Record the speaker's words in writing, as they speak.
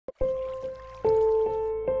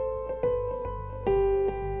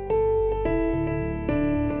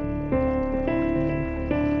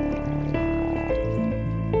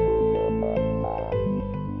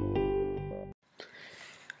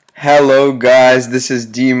Hello guys, this is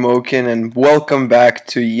Dimokin and welcome back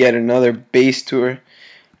to yet another base tour.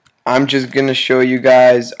 I'm just gonna show you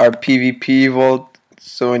guys our PvP vault.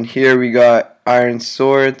 So in here we got iron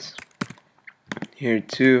swords. Here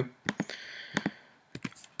too.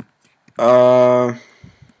 Let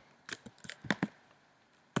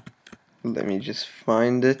me just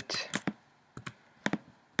find it.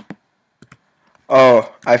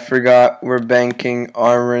 Oh, I forgot we're banking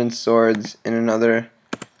armor and swords in another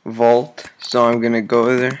vault, so I'm gonna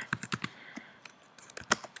go there.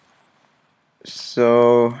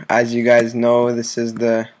 So as you guys know, this is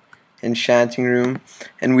the enchanting room,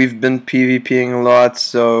 and we've been PvPing a lot,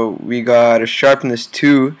 so we got a sharpness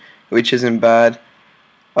 2, which isn't bad.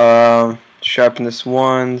 Sharpness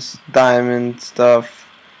 1s, diamond stuff.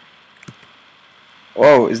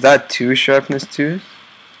 Oh, is that 2 sharpness 2s?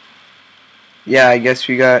 Yeah, I guess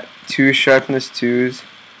we got 2 sharpness 2s.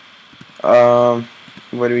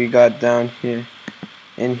 What do we got down here?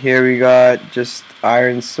 In here we got just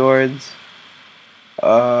iron swords,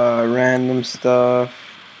 random stuff.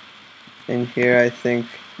 In here I think,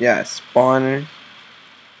 yeah, spawners,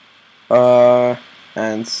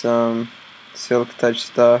 and some silk touch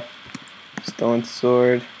stuff, stone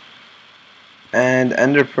sword, and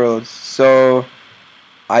ender pearls. So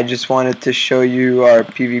I just wanted to show you our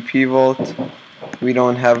PvP vault. We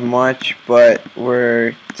don't have much, but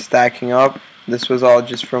we're stacking up. This was all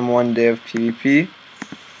just from one day of PvP.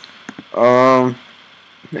 And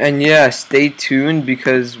yeah, stay tuned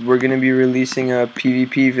because we're going to be releasing a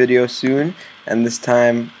PvP video soon, and this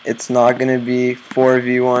time it's not going to be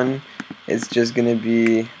 4v1, it's just going to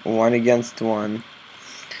be 1 against 1.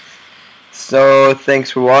 So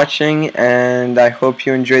thanks for watching, and I hope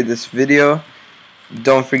you enjoyed this video.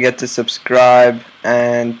 Don't forget to subscribe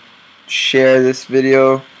and share this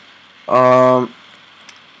video.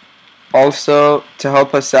 Also, to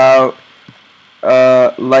help us out,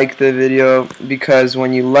 like the video, because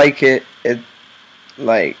when you like it,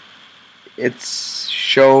 it's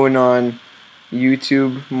shown on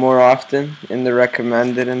YouTube more often in the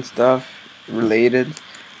recommended and stuff related.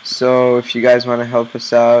 So if you guys want to help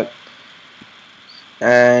us out,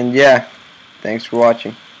 and yeah, thanks for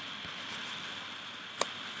watching.